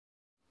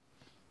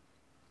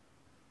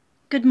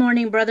Good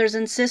morning, brothers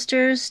and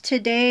sisters.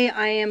 Today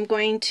I am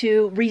going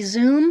to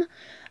resume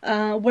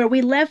where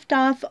we left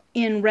off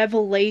in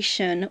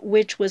Revelation,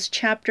 which was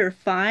chapter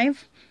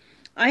 5.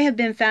 I have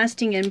been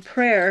fasting in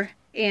prayer,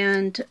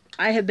 and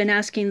I have been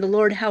asking the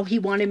Lord how He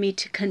wanted me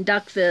to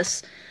conduct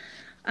this.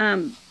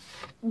 Let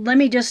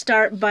me just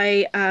start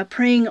by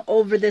praying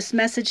over this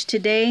message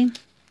today.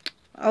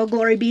 All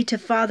glory be to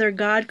Father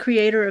God,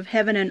 creator of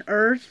heaven and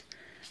earth.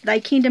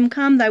 Thy kingdom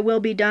come, thy will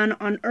be done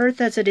on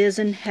earth as it is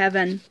in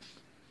heaven.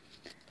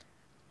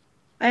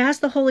 I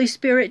ask the Holy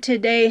Spirit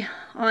today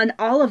on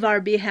all of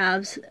our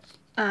behalves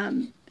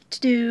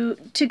to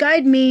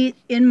guide me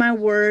in my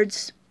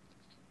words,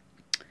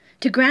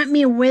 to grant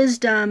me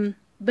wisdom,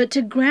 but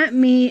to grant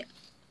me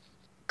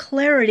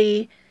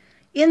clarity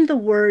in the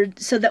word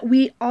so that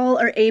we all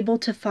are able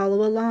to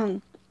follow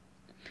along.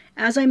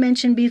 As I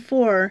mentioned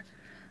before,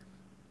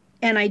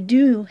 and I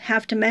do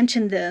have to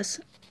mention this,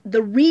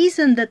 the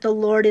reason that the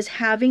Lord is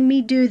having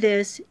me do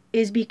this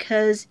is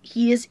because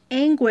He is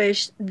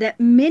anguished that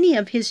many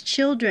of His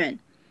children,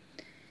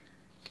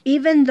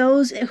 even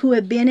those who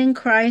have been in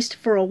Christ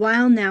for a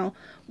while now,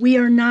 we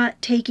are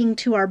not taking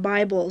to our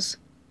Bibles.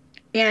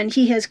 And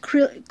He has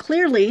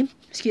clearly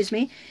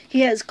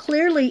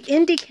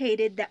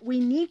indicated that we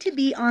need to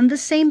be on the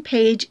same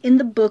page in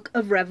the book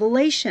of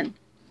Revelation.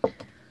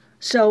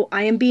 So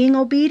I am being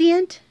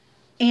obedient,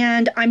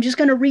 and I'm just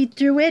going to read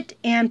through it,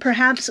 and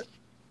perhaps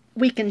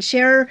we can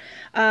share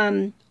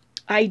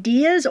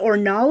ideas or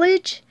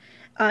knowledge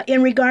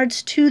in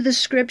regards to the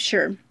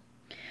scripture.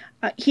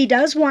 He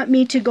does want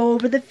me to go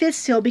over the fifth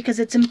seal because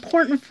it's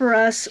important for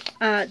us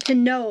to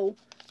know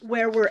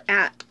where we're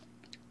at.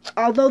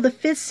 Although the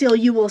fifth seal,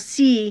 you will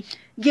see,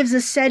 gives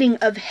a setting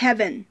of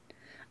heaven.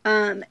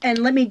 And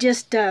let me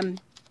just,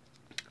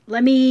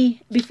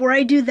 before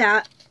I do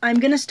that, I'm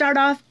going to start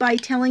off by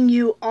telling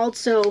you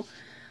also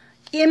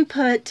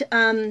input,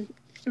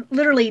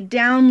 literally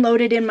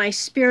downloaded in my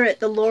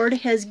spirit. The Lord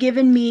has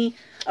given me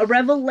a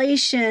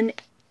revelation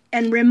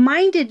and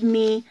reminded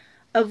me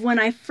of when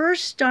I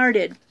first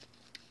started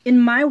in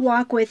my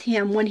walk with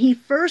Him. When He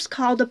first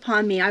called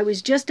upon me, I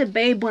was just a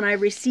babe when I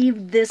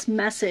received this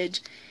message.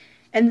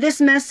 And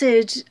this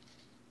message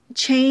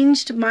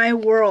changed my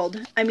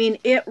world. I mean,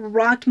 it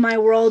rocked my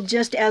world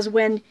just as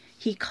when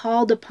He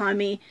called upon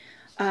me,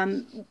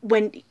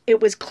 when it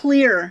was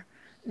clear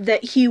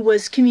that He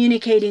was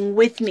communicating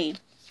with me.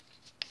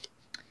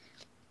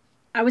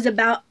 I was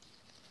about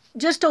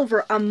just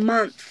over a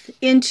month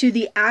into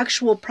the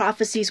actual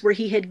prophecies where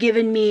He had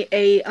given me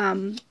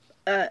a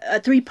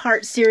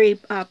three-part series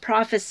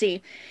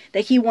prophecy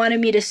that He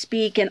wanted me to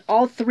speak, and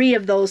all three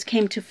of those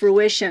came to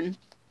fruition.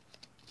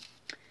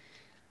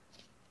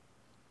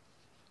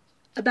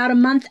 About a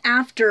month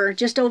after,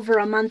 just over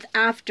a month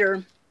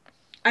after,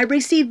 I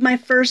received my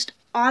first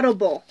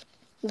audible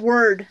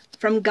word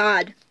from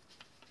God.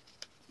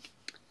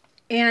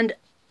 And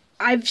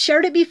I've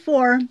shared it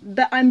before,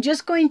 but I'm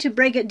just going to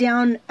break it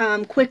down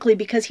quickly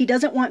because He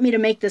doesn't want me to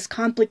make this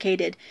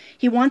complicated.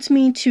 He wants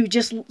me to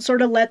just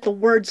sort of let the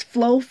words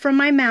flow from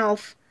my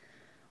mouth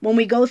when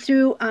we go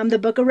through the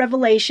book of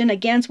Revelation.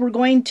 Again, we're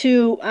going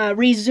to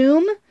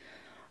resume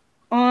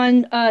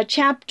on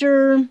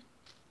chapter,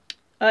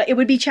 it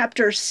would be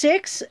chapter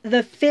 6.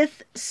 The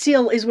fifth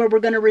seal is where we're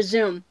going to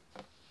resume.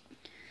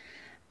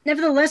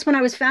 Nevertheless, when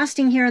I was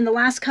fasting here in the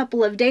last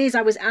couple of days,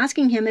 I was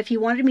asking Him if He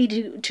wanted me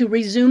to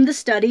resume the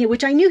study,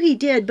 which I knew He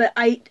did, but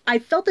I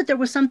felt that there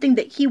was something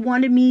that He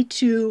wanted me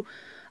to,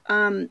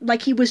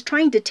 like He was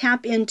trying to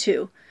tap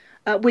into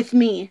with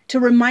me, to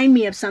remind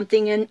me of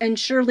something, and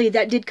surely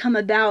that did come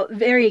about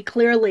very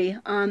clearly.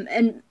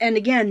 And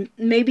again,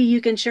 maybe you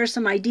can share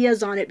some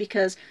ideas on it,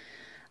 because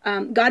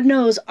God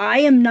knows I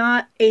am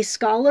not a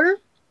scholar.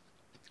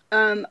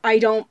 I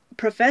don't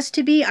profess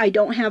to be. I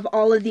don't have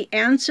all of the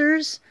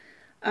answers.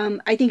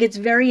 I think it's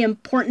very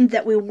important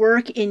that we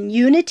work in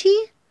unity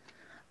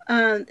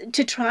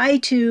to try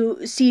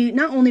to see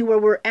not only where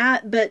we're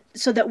at, but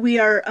so that we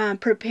are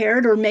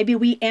prepared, or maybe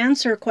we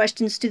answer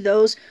questions to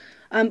those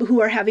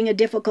who are having a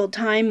difficult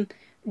time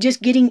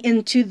just getting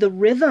into the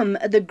rhythm,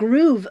 the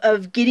groove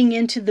of getting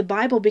into the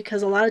Bible,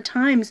 because a lot of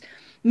times,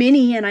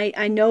 many, and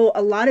I know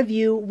a lot of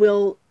you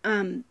will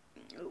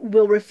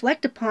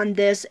reflect upon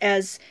this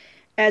as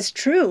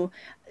true.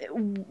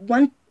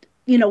 Once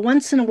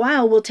in a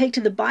while we'll take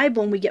to the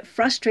Bible and we get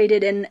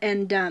frustrated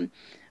and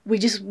we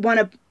just want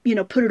to,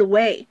 put it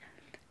away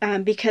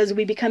because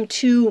we become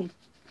too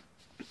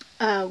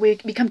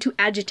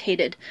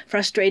agitated,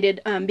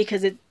 frustrated,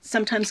 because it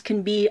sometimes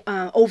can be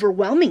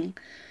overwhelming.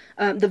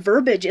 The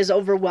verbiage is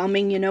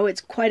overwhelming,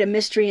 it's quite a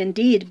mystery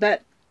indeed.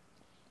 But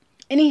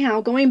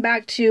anyhow, going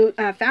back to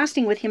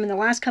fasting with Him in the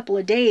last couple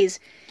of days,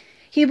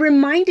 He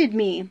reminded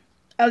me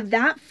of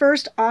that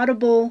first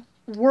audible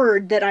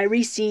word that I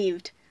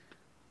received.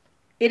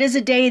 It is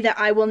a day that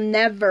I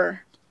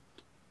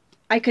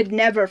could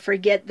never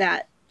forget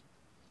that.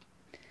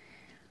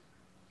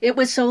 It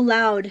was so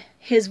loud.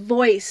 His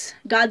voice,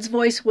 God's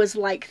voice, was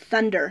like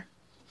thunder.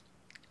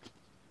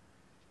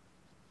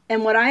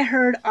 And what I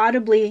heard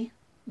audibly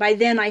By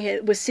then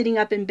was sitting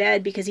up in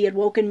bed because he had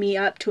woken me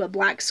up to a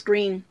black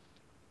screen.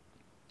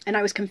 And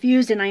I was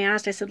confused, and I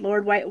said,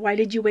 Lord, why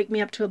did you wake me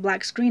up to a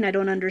black screen? I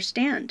don't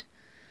understand.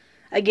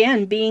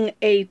 Again, being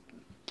a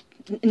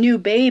new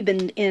babe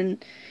in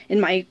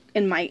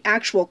my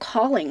actual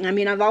calling. I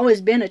mean, I've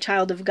always been a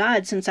child of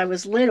God since I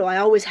was little. I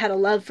always had a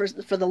love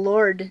for the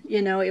Lord.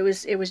 You know, it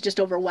was just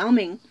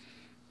overwhelming.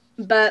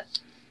 But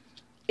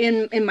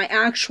in my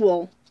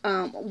actual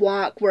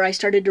walk, where I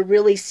started to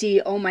really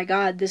see, oh my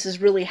God, this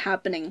is really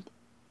happening.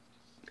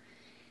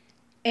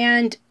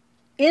 And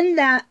in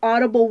that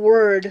audible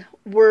word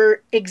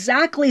were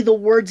exactly the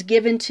words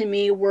given to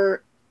me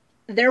were,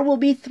 there will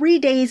be 3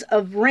 days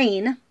of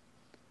rain,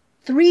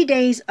 3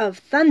 days of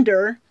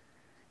thunder,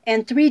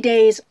 and 3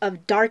 days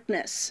of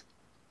darkness.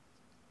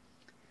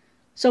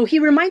 So he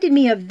reminded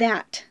me of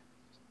that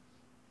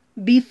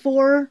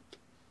before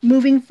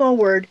moving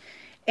forward,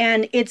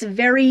 and it's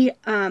very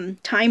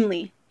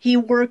timely. He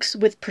works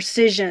with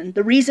precision.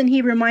 The reason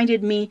he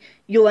reminded me,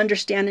 you'll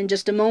understand in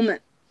just a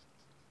moment.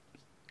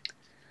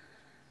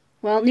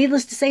 Well,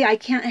 needless to say, I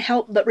can't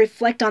help but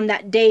reflect on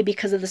that day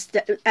because of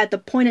at the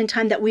point in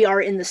time that we are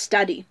in the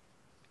study.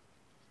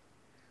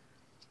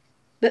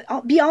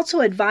 But be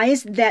also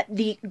advised that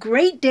the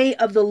great day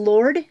of the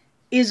Lord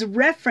is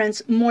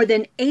referenced more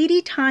than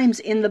 80 times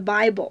in the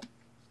Bible.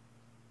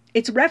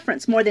 It's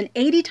referenced more than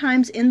 80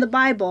 times in the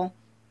Bible.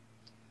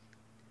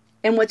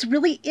 And what's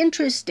really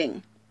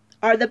interesting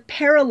are the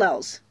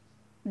parallels,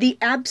 the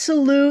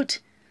absolute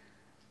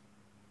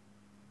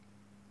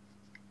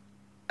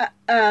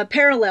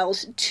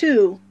parallels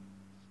to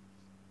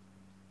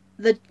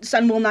the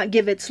sun will not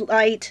give its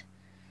light,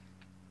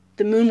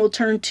 the moon will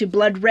turn to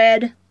blood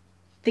red,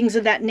 things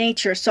of that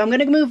nature. So I'm going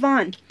to move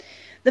on.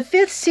 The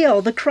fifth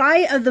seal, the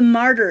cry of the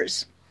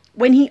martyrs.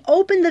 When he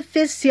opened the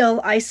fifth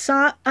seal, I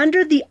saw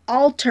under the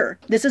altar,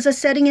 this is a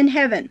setting in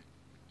heaven,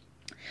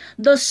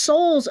 the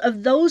souls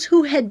of those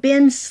who had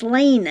been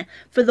slain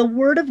for the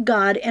word of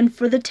God and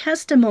for the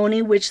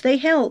testimony which they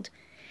held.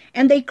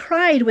 And they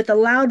cried with a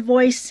loud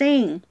voice,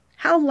 saying,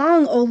 How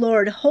long, O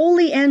Lord,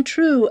 holy and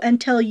true,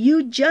 until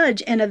you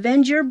judge and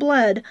avenge your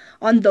blood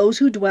on those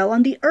who dwell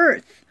on the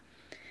earth?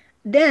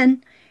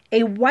 Then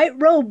a white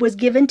robe was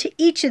given to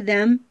each of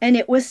them, and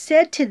it was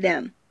said to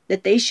them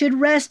that they should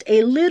rest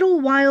a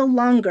little while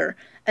longer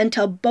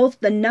until both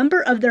the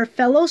number of their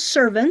fellow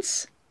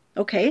servants,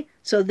 okay,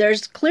 so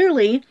there's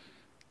clearly,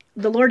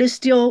 the Lord is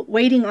still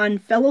waiting on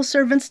fellow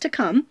servants to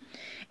come,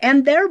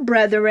 and their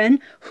brethren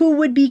who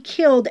would be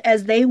killed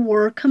as they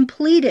were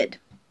completed.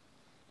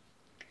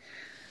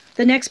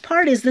 The next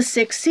part is the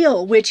sixth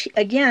seal, which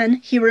again,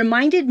 he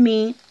reminded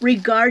me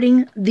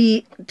regarding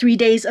the 3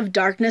 days of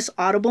darkness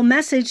audible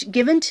message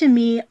given to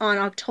me on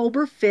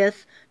October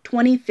 5th,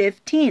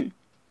 2015.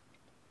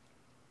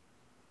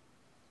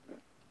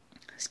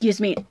 Excuse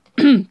me.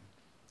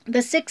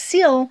 The sixth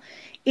seal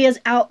is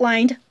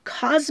outlined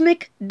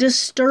cosmic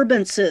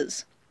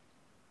disturbances.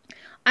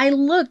 I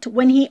looked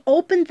when he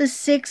opened the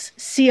sixth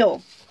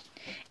seal,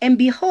 and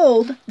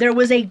behold, there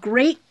was a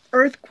great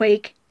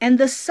earthquake, and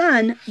the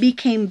sun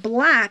became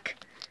black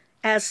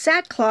as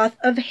sackcloth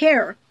of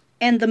hair,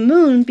 and the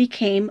moon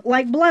became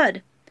like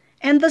blood,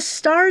 and the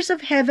stars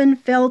of heaven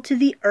fell to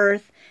the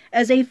earth,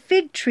 as a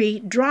fig tree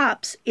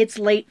drops its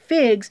late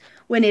figs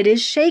when it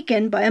is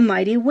shaken by a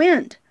mighty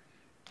wind.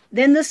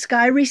 Then the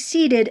sky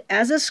receded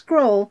as a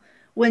scroll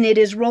when it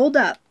is rolled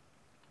up,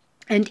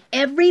 and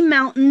every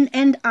mountain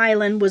and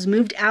island was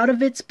moved out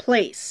of its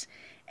place,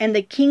 and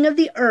the kings of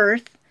the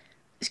earth,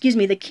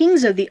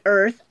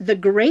 the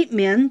great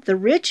men, the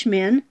rich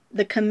men,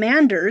 the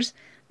commanders,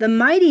 the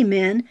mighty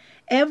men,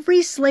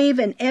 every slave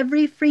and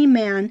every free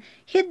man,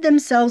 hid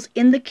themselves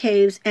in the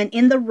caves and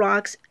in the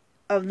rocks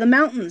of the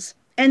mountains,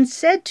 and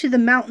said to the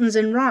mountains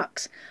and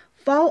rocks,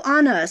 Fall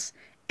on us,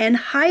 and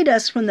hide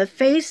us from the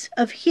face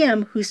of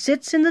him who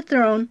sits on the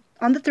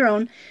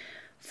throne,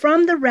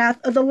 from the wrath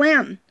of the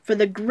Lamb. For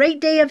the great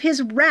day of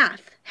his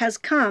wrath has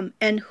come,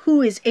 and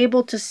who is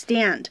able to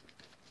stand?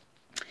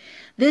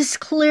 This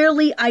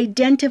clearly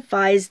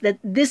identifies that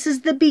this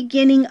is the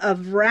beginning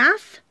of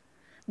wrath.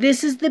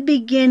 This is the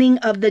beginning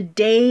of the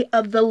day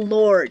of the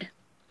Lord.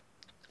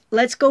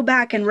 Let's go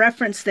back and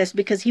reference this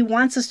because he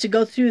wants us to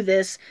go through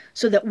this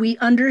so that we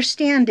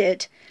understand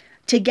it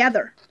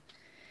together.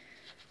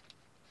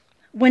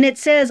 When it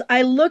says,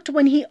 I looked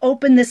when he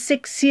opened the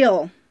sixth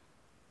seal,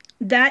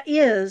 that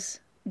is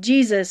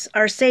Jesus,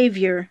 our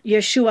Savior,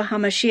 Yeshua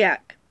HaMashiach.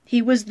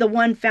 He was the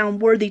one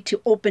found worthy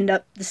to open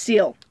up the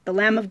seal, the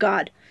Lamb of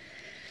God.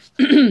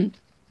 And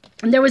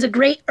there was a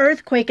great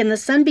earthquake, and the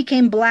sun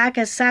became black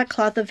as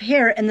sackcloth of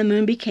hair, and the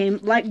moon became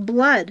like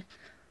blood.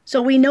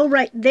 So we know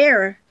right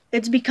there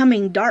it's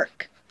becoming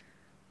dark.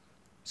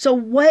 So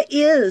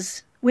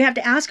we have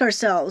to ask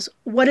ourselves,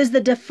 what is the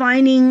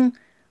defining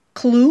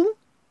clue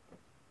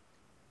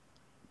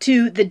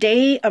to the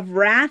day of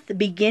wrath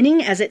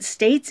beginning, as it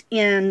states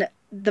in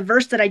the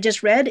verse that I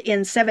just read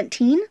in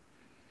 17?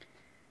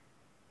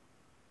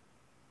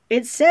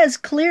 It says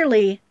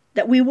clearly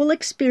that we will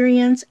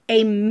experience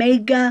a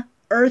mega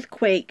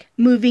earthquake,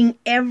 moving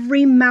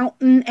every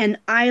mountain and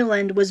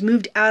island was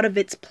moved out of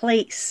its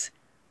place.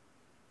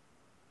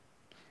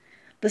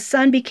 The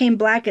sun became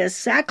black as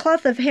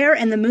sackcloth of hair,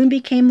 and the moon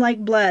became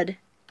like blood.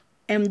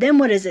 And then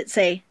what does it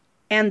say?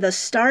 And the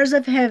stars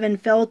of heaven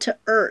fell to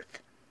earth.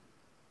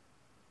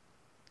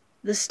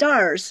 The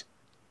stars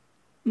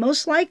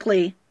most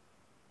likely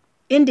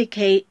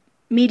indicate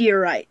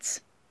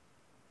meteorites.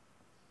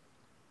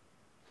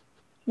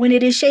 When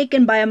it is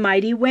shaken by a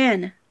mighty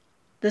wind,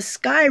 the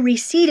sky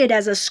receded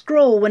as a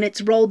scroll when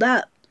it's rolled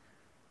up.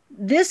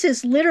 This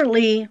is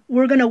literally,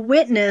 we're going to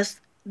witness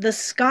the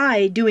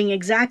sky doing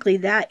exactly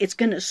that. It's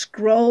going to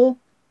scroll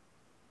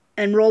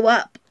and roll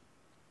up.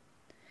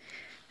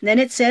 Then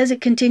it says,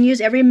 it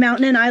continues, every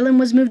mountain and island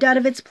was moved out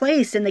of its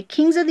place, and the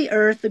kings of the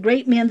earth, the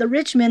great men, the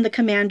rich men, the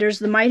commanders,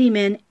 the mighty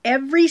men,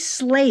 every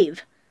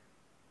slave,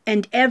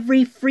 and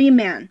every free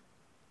man.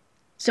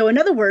 So in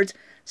other words,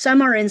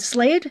 some are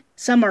enslaved,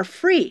 some are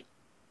free.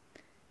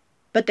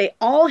 But they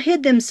all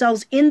hid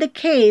themselves in the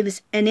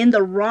caves and in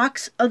the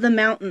rocks of the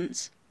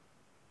mountains.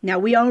 Now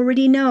we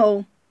already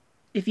know,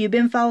 if you've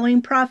been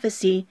following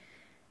prophecy,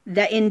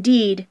 that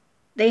indeed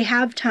they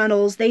have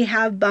tunnels, they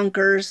have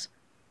bunkers.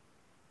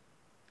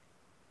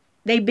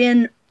 They've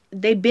been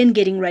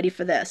getting ready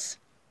for this.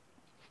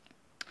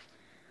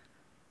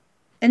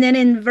 And then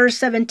in verse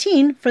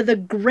 17, for the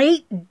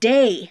great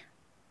day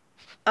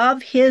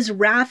of his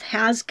wrath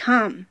has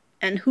come,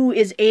 and who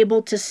is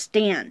able to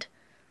stand?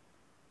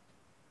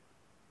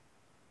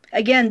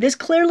 Again, this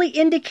clearly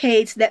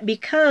indicates that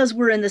because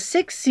we're in the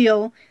sixth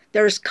seal,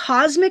 there's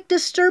cosmic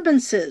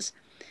disturbances.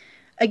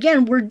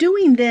 Again, we're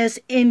doing this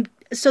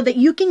so that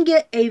you can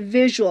get a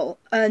visual,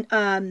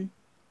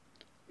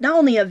 not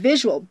only a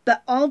visual,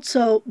 but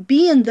also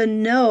be in the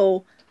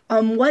know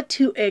on what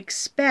to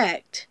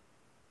expect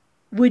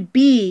would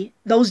be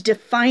those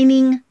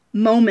defining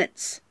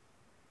moments.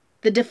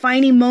 The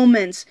defining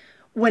moments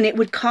when it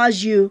would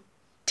cause you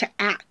to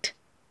act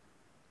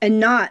and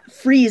not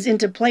freeze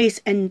into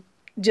place and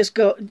just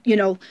go,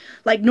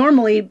 like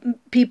normally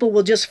people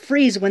will just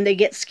freeze when they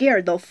get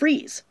scared. They'll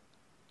freeze.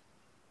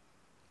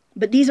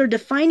 But these are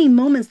defining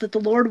moments that the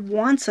Lord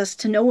wants us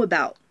to know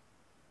about,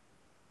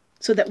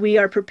 so that we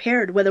are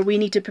prepared, whether we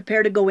need to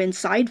prepare to go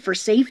inside for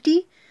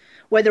safety,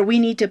 whether we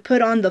need to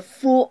put on the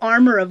full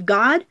armor of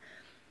God.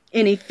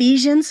 In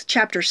Ephesians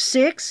chapter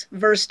 6,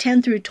 verse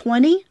 10 through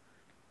 20,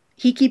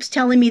 he keeps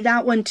telling me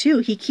that one too.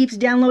 He keeps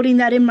downloading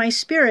that in my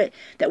spirit,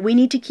 that we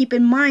need to keep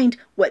in mind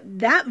what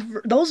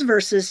those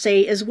verses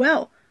say as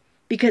well,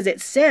 because it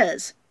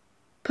says,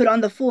 put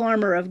on the full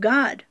armor of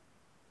God.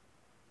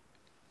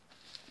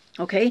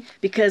 Okay,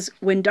 because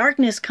when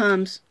darkness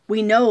comes,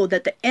 we know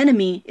that the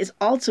enemy is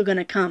also going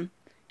to come,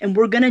 and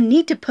we're going to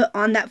need to put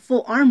on that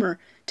full armor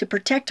to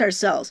protect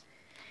ourselves.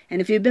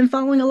 And if you've been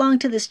following along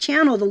to this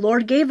channel, the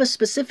Lord gave us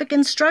specific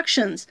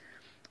instructions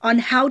on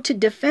how to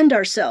defend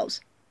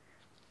ourselves.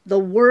 The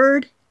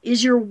word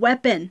is your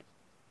weapon.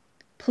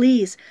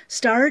 Please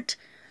start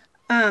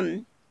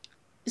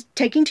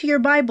taking to your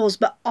Bibles,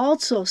 but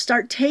also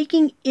start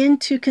taking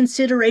into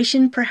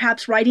consideration,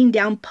 perhaps writing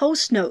down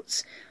post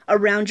notes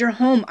around your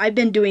home. I've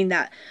been doing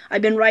that.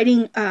 I've been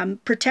writing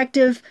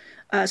protective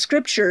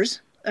scriptures,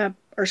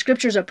 or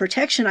scriptures of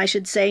protection, I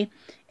should say,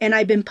 and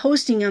I've been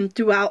posting them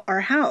throughout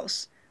our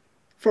house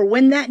for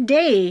when that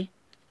day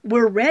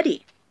we're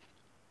ready.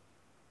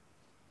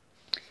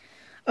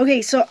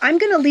 Okay, so I'm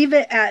going to leave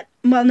it at,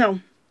 well,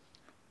 no,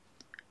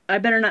 I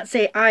better not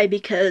say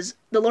because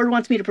the Lord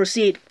wants me to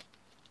proceed.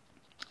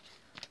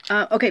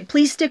 Okay,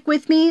 please stick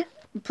with me.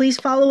 Please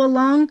follow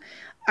along.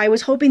 I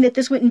was hoping that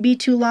this wouldn't be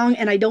too long,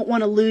 and I don't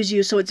want to lose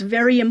you, so it's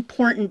very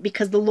important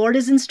because the Lord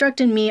has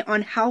instructed me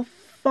on how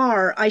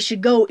far I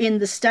should go in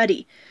the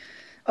study.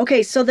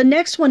 Okay, so the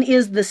next one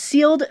is the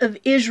sealed of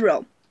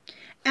Israel.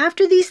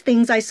 After these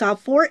things I saw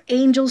 4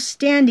 angels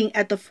standing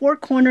at the 4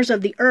 corners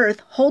of the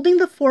earth, holding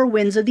the 4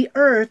 winds of the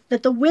earth,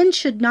 that the wind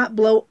should not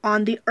blow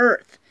on the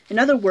earth. In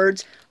other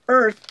words,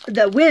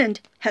 the wind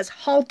has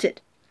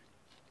halted.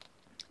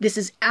 This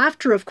is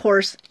after, of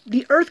course,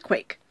 the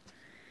earthquake.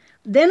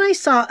 Then I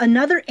saw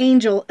another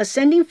angel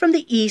ascending from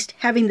the east,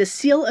 having the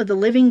seal of the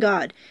living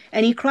God.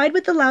 And he cried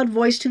with a loud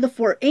voice to the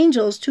 4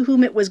 angels, to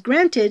whom it was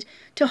granted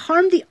to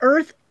harm the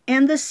earth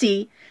and the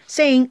sea,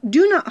 saying,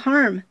 do not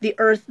harm the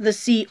earth, the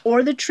sea,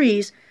 or the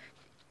trees,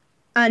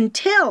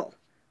 until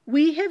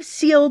we have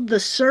sealed the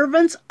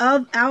servants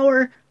of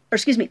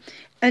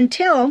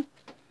until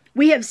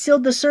we have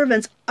sealed the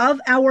servants of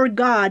our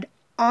God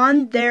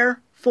on their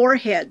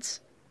foreheads.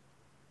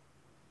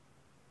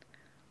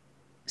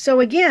 So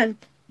again,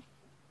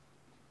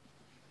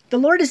 the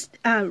Lord is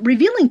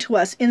revealing to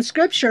us in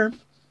Scripture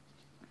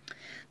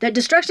that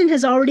destruction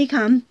has already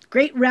come,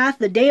 great wrath,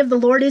 the day of the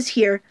Lord is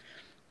here,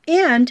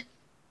 and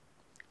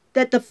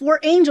that the 4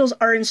 angels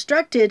are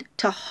instructed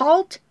to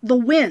halt the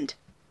wind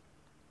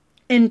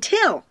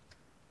until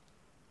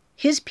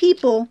his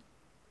people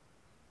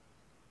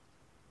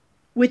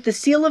with the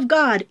seal of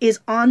God is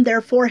on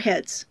their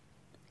foreheads.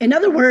 In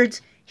other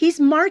words, he's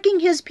marking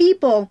his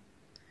people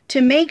to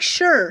make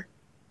sure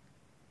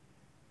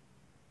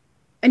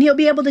And he'll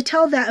be able to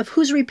tell that of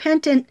who's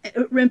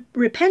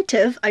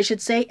repentive, I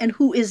should say, and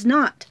who is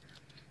not.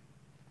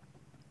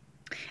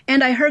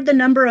 And I heard the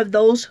number of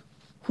those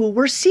who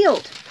were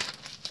sealed.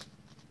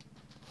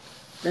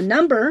 The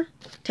number,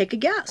 take a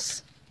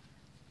guess.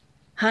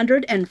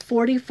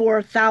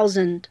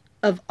 144,000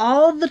 of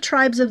all the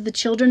tribes of the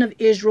children of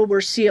Israel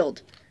were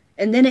sealed.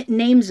 And then it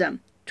names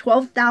them,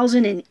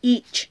 12,000 in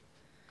each.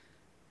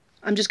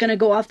 I'm just going to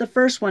go off the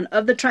first one.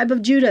 Of the tribe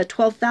of Judah,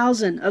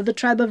 12,000. Of the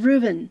tribe of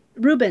Reuben,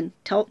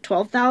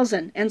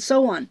 12,000, and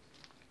so on.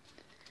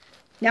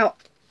 Now,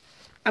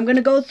 I'm going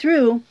to go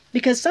through,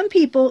 because some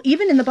people,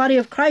 even in the body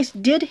of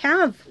Christ, did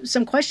have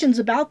some questions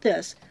about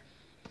this.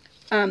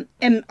 And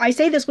I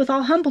say this with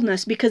all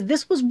humbleness, because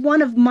this was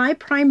one of my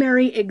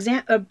primary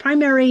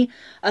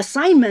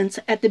assignments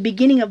at the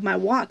beginning of my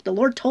walk. The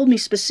Lord told me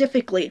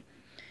specifically,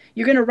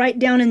 you're going to write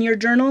down in your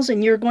journals,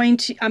 and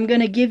I'm going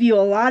to give you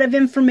a lot of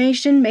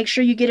information. Make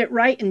sure you get it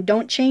right and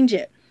don't change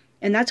it.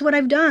 And that's what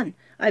I've done.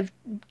 I've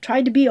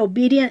tried to be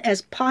obedient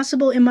as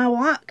possible in my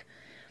walk.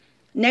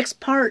 Next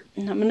part,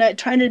 I'm going to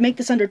try to make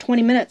this under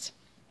 20 minutes.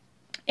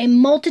 A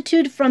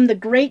multitude from the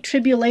great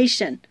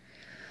tribulation.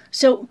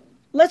 So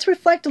let's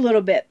reflect a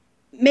little bit.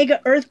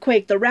 Mega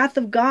earthquake, the wrath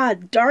of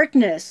God,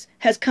 darkness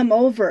has come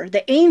over.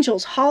 The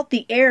angels halt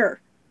the air.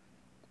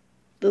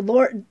 The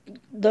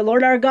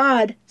Lord our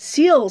God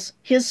seals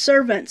his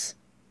servants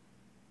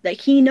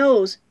that he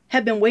knows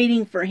have been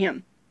waiting for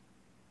him.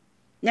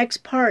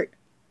 Next part.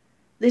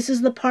 This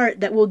is the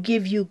part that will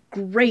give you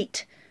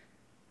great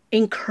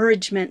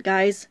encouragement,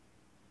 guys.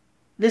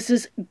 This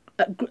is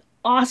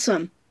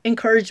awesome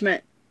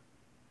encouragement.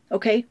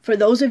 Okay? For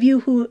those of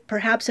you who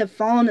perhaps have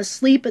fallen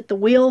asleep at the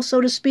wheel,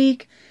 so to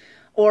speak,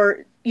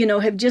 or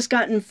have just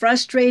gotten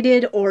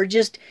frustrated, or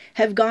just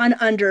have gone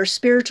under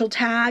spiritual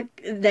attack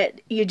that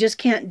you just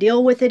can't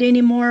deal with it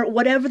anymore,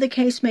 whatever the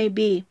case may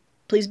be,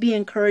 please be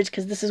encouraged,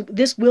 because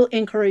this will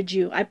encourage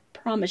you. I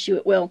promise you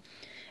it will.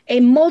 A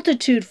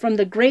multitude from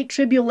the great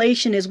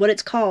tribulation is what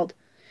it's called.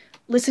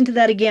 Listen to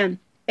that again.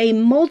 A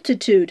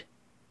multitude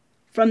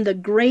from the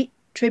great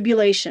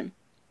tribulation.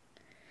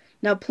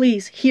 Now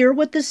please hear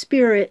what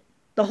the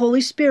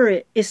Holy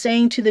Spirit is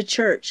saying to the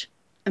church.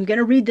 I'm going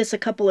to read this a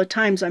couple of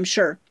times, I'm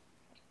sure.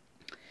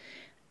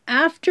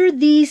 After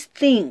these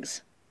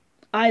things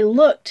I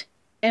looked,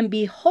 and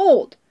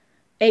behold,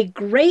 a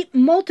great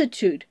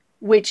multitude,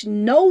 which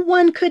no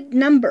one could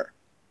number.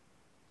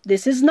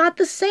 This is not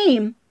the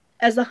same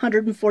as the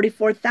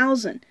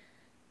 144,000.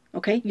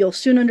 Okay, you'll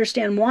soon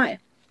understand why.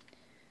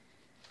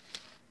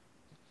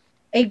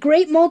 A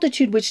great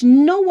multitude which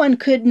no one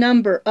could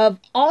number, of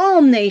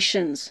all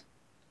nations,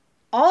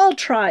 all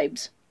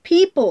tribes,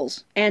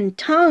 peoples, and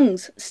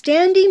tongues,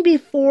 standing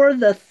before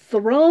the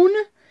throne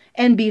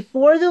and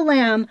before the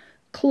Lamb,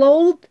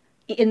 clothed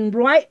in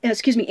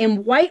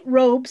white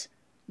robes,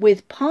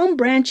 with palm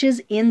branches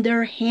in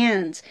their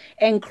hands,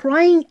 and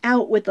crying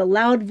out with a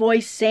loud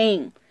voice,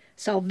 saying,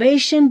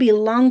 Salvation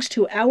belongs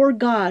to our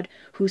God,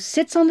 who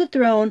sits on the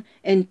throne,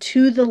 and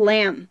to the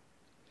Lamb.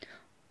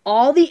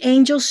 All the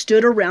angels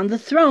stood around the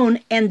throne,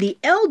 and the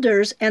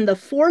elders and the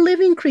 4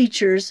 living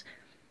creatures,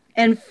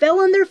 and fell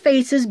on their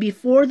faces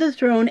before the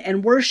throne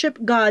and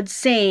worshiped God,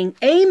 saying,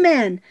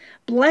 Amen.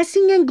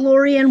 Blessing and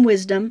glory and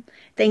wisdom,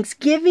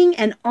 thanksgiving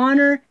and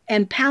honor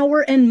and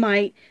power and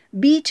might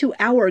be to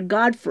our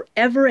God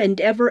forever and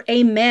ever.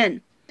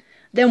 Amen.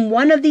 Then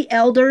one of the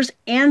elders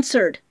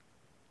answered,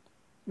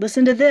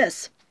 listen to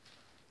this,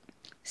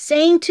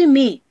 saying to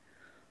me,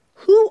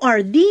 Who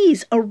are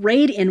these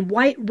arrayed in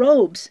white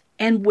robes,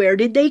 and where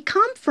did they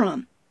come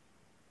from?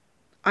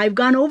 I've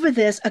gone over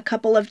this a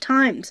couple of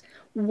times.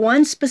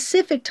 One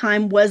specific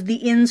time was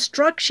the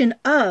instruction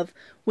of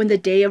when the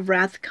day of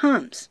wrath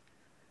comes.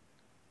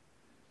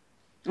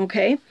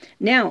 Okay,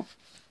 now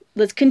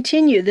let's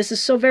continue. This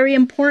is so very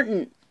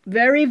important,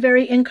 very,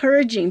 very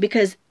encouraging,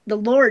 because the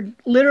Lord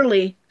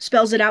literally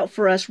spells it out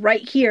for us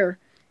right here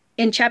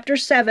in chapter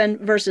 7,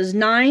 verses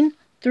 9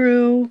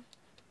 through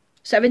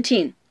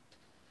 17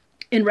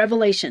 in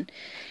Revelation.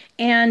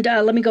 And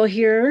let me go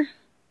here.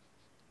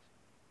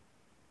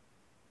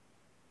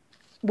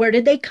 Where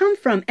did they come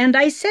from? And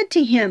I said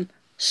to him,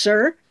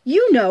 Sir,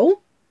 you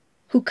know,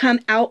 who come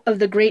out of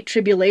the great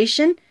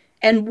tribulation,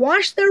 and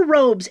washed their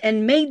robes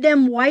and made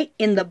them white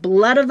in the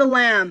blood of the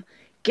Lamb.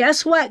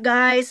 Guess what,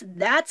 guys?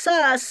 That's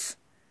us.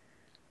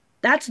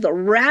 That's the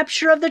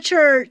rapture of the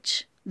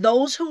church.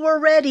 Those who were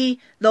ready,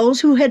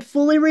 those who had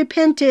fully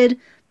repented,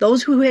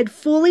 those who had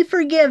fully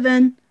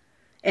forgiven,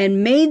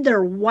 and made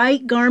their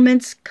white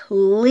garments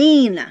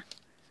clean.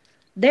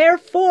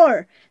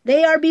 Therefore,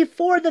 they are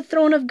before the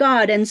throne of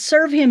God, and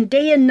serve him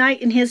day and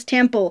night in his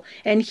temple,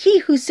 and he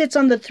who sits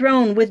on the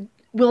throne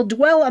will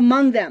dwell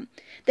among them.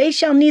 They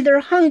shall neither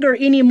hunger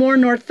any more,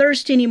 nor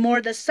thirst any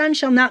more. The sun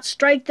shall not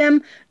strike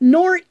them,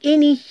 nor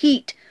any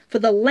heat. For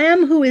the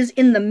Lamb who is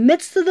in the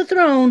midst of the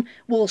throne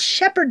will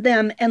shepherd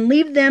them, and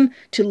lead them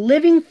to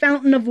living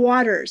fountain of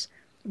waters.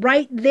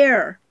 Right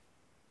there,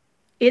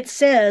 it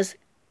says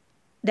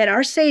that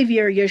our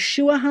Savior,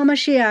 Yeshua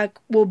HaMashiach,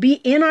 will be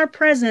in our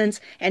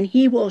presence, and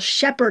he will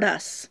shepherd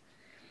us.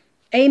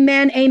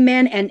 Amen,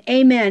 amen, and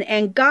amen.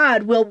 And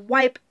God will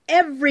wipe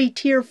every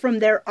tear from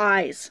their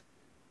eyes.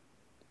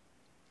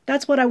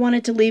 That's what I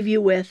wanted to leave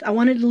you with. I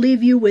wanted to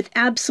leave you with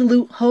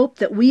absolute hope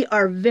that we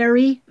are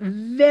very,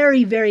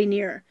 very, very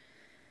near.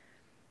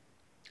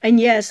 And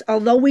yes,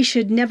 although we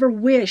should never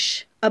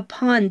wish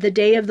upon the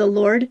day of the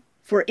Lord,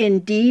 for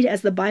indeed,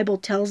 as the Bible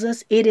tells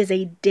us, it is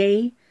a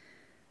day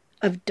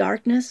of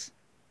darkness,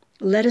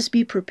 let us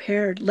be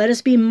prepared. Let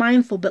us be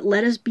mindful, but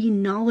let us be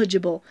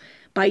knowledgeable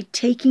by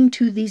taking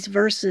to these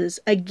verses.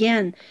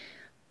 Again,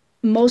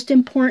 most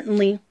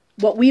importantly,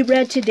 what we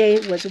read today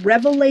was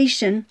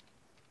Revelation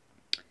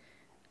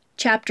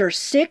chapter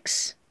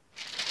 6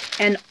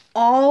 and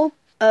all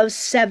of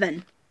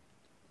 7.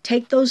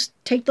 Take those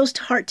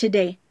to heart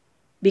today,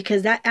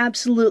 because that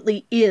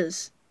absolutely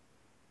is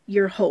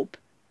your hope.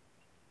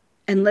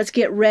 And let's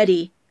get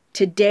ready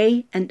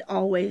today and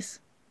always.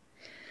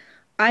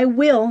 I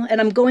will, and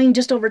I'm going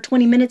just over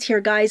 20 minutes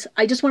here, guys.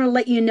 I just want to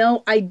let you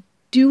know I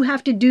do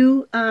have to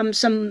do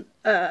some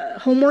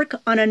homework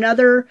on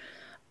another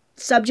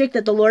subject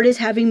that the Lord is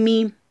having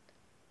me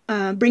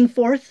bring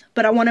forth,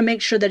 but I want to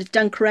make sure that it's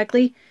done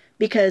correctly,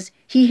 because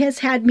He has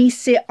had me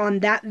sit on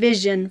that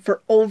vision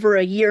for over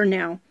a year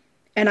now,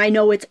 and I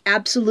know it's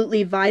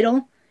absolutely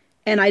vital,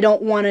 and I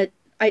don't want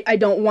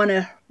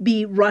to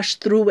be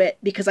rushed through it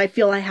because I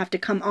feel I have to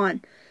come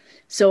on.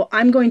 So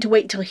I'm going to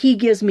wait till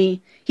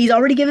He's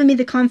already given me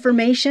the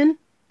confirmation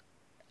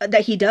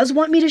that He does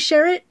want me to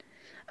share it.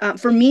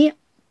 For me,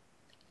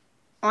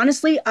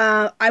 honestly,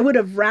 I would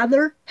have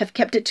rather have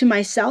kept it to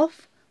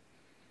myself.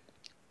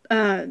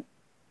 I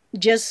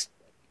just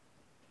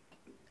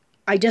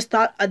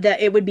thought that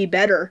it would be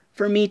better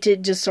for me to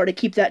just sort of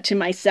keep that to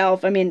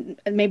myself. I mean,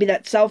 maybe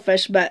that's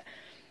selfish, but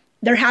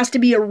there has to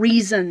be a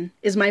reason,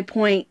 is my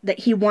point, that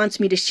He wants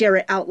me to share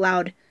it out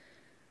loud.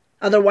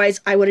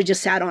 Otherwise, I would have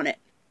just sat on it.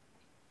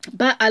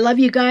 But I love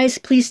you guys.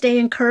 Please stay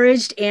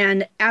encouraged.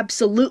 And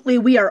absolutely,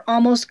 we are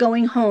almost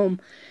going home.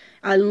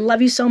 I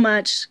love you so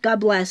much. God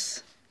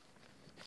bless.